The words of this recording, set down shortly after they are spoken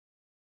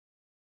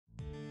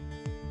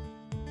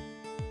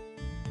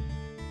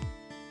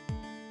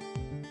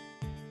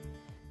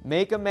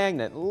Make a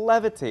magnet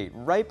levitate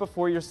right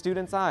before your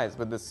students' eyes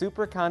with the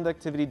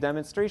superconductivity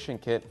demonstration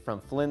kit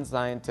from Flynn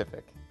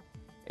Scientific.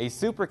 A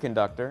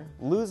superconductor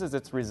loses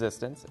its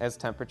resistance as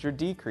temperature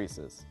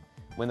decreases.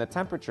 When the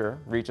temperature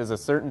reaches a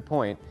certain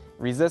point,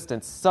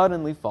 resistance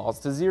suddenly falls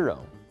to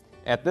zero.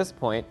 At this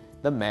point,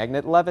 the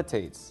magnet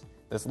levitates.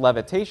 This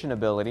levitation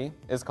ability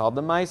is called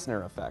the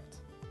Meissner effect.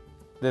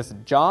 This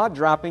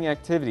jaw-dropping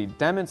activity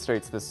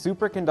demonstrates the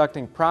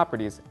superconducting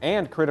properties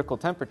and critical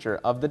temperature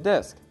of the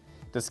disk.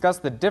 Discuss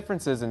the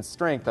differences in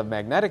strength of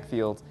magnetic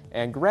fields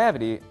and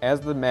gravity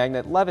as the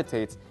magnet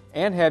levitates,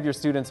 and have your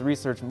students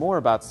research more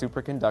about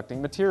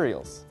superconducting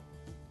materials.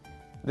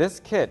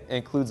 This kit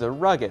includes a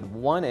rugged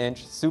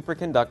 1-inch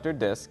superconductor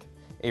disk,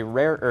 a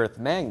rare earth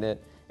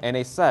magnet, and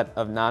a set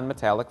of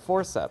non-metallic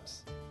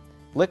forceps.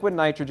 Liquid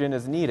nitrogen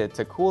is needed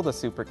to cool the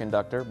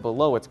superconductor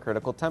below its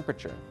critical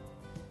temperature.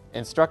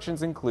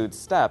 Instructions include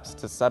steps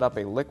to set up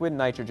a liquid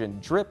nitrogen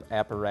drip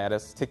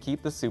apparatus to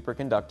keep the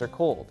superconductor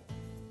cold.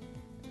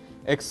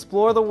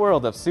 Explore the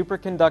world of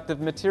superconductive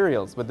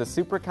materials with the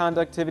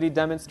Superconductivity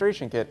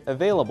Demonstration Kit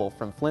available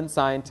from Flynn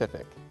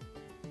Scientific.